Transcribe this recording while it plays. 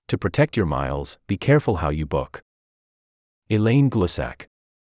To protect your miles, be careful how you book. Elaine Glusak.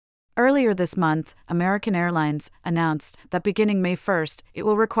 Earlier this month, American Airlines announced that beginning May 1st, it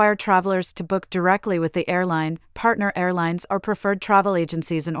will require travelers to book directly with the airline, partner airlines, or preferred travel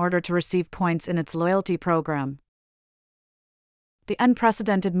agencies in order to receive points in its loyalty program. The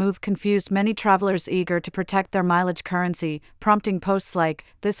unprecedented move confused many travelers eager to protect their mileage currency, prompting posts like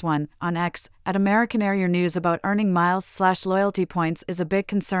this one on X at American Air. Your news about earning miles/loyalty points is a bit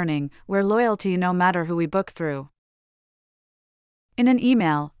concerning. We're loyal to you no matter who we book through. In an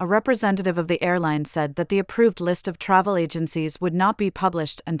email, a representative of the airline said that the approved list of travel agencies would not be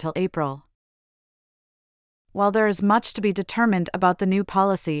published until April. While there is much to be determined about the new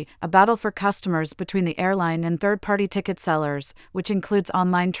policy, a battle for customers between the airline and third-party ticket sellers, which includes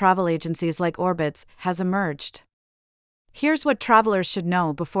online travel agencies like Orbitz, has emerged. Here's what travelers should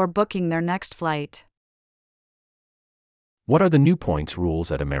know before booking their next flight. What are the new points rules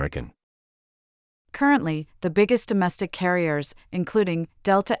at American? Currently, the biggest domestic carriers, including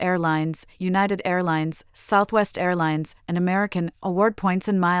Delta Airlines, United Airlines, Southwest Airlines, and American, award points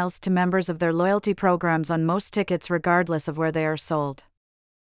and miles to members of their loyalty programs on most tickets regardless of where they are sold.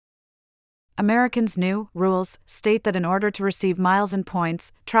 American's new rules state that in order to receive miles and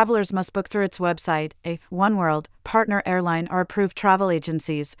points, travelers must book through its website, a oneworld, partner airline, or approved travel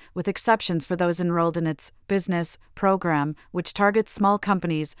agencies, with exceptions for those enrolled in its business program, which targets small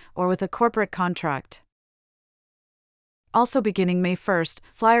companies, or with a corporate contract. Also beginning May 1st,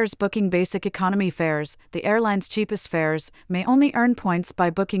 flyers booking basic economy fares, the airline's cheapest fares, may only earn points by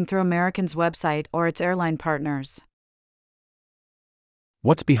booking through American's website or its airline partners.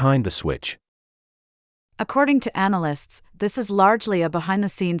 What's behind the switch? According to analysts, this is largely a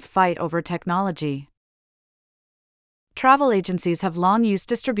behind-the-scenes fight over technology. Travel agencies have long used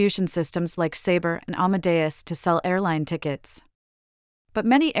distribution systems like Sabre and Amadeus to sell airline tickets. But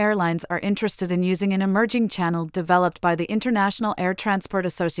many airlines are interested in using an emerging channel developed by the International Air Transport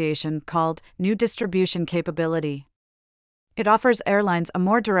Association called New Distribution Capability. It offers airlines a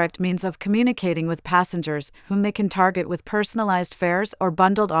more direct means of communicating with passengers, whom they can target with personalized fares or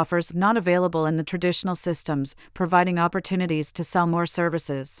bundled offers not available in the traditional systems, providing opportunities to sell more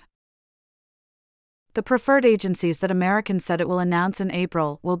services. The preferred agencies that American said it will announce in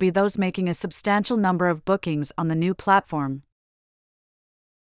April will be those making a substantial number of bookings on the new platform.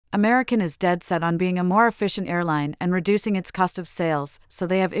 American is dead set on being a more efficient airline and reducing its cost of sales, so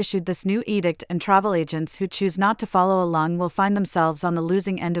they have issued this new edict, and travel agents who choose not to follow along will find themselves on the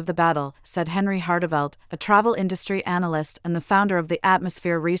losing end of the battle, said Henry Hartevelt, a travel industry analyst and the founder of the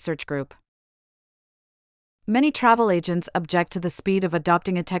Atmosphere Research Group. Many travel agents object to the speed of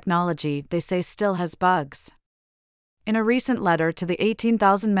adopting a technology they say still has bugs. In a recent letter to the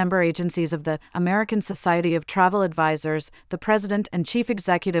 18,000 member agencies of the American Society of Travel Advisors, the president and chief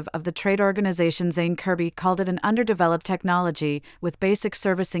executive of the trade organization, Zane Kirby, called it an underdeveloped technology, with basic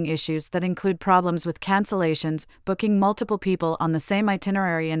servicing issues that include problems with cancellations, booking multiple people on the same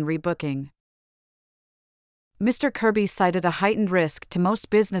itinerary, and rebooking. Mr. Kirby cited a heightened risk to most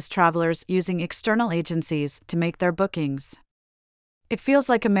business travelers using external agencies to make their bookings. It feels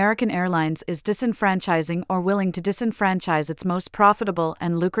like American Airlines is disenfranchising or willing to disenfranchise its most profitable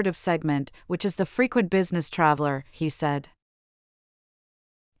and lucrative segment, which is the frequent business traveler, he said.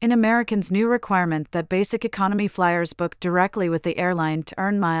 In American's new requirement that basic economy flyers book directly with the airline to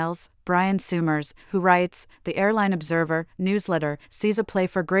earn miles, Brian Summers, who writes the Airline Observer newsletter, sees a play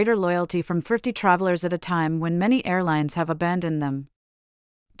for greater loyalty from thrifty travelers at a time when many airlines have abandoned them.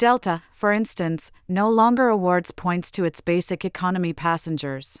 Delta, for instance, no longer awards points to its basic economy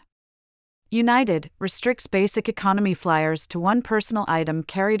passengers. United restricts basic economy flyers to one personal item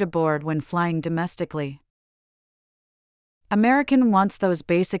carried aboard when flying domestically. American wants those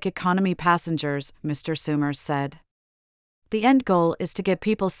basic economy passengers, Mr. Summers said. The end goal is to get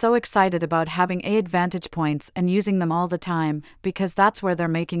people so excited about having AAdvantage points and using them all the time, because that's where they're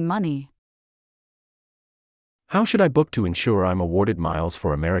making money. How should I book to ensure I'm awarded miles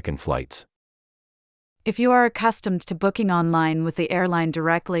for American flights? If you are accustomed to booking online with the airline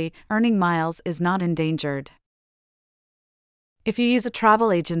directly, earning miles is not endangered. If you use a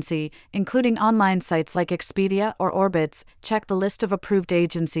travel agency, including online sites like Expedia or Orbitz, check the list of approved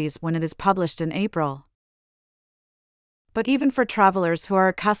agencies when it is published in April. But even for travelers who are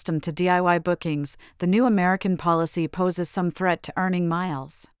accustomed to DIY bookings, the new American policy poses some threat to earning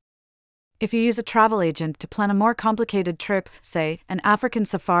miles. If you use a travel agent to plan a more complicated trip, say, an African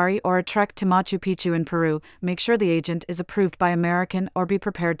safari or a trek to Machu Picchu in Peru, make sure the agent is approved by American or be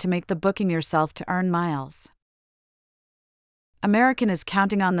prepared to make the booking yourself to earn miles. American is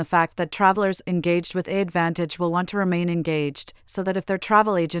counting on the fact that travelers engaged with AAdvantage will want to remain engaged, so that if their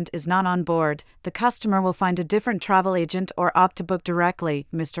travel agent is not on board, the customer will find a different travel agent or opt to book directly,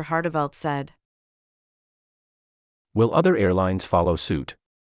 Mr. Hardeveldt said. Will other airlines follow suit?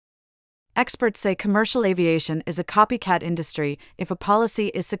 Experts say commercial aviation is a copycat industry. If a policy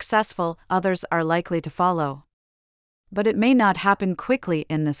is successful, others are likely to follow. But it may not happen quickly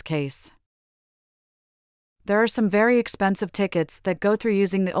in this case. There are some very expensive tickets that go through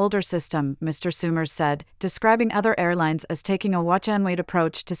using the older system, Mr. Summers said, describing other airlines as taking a watch-and-wait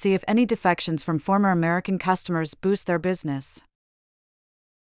approach to see if any defections from former American customers boost their business.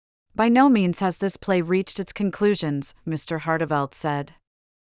 By no means has this play reached its conclusions, Mr. Hardeveldt said.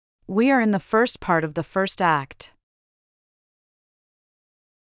 We are in the first part of the first act.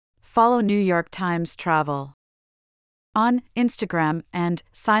 Follow New York Times Travel on Instagram and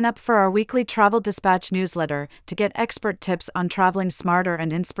sign up for our weekly Travel Dispatch newsletter to get expert tips on traveling smarter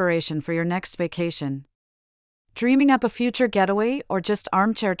and inspiration for your next vacation. Dreaming up a future getaway or just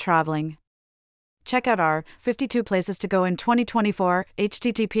armchair traveling? Check out our 52 places to go in 2024,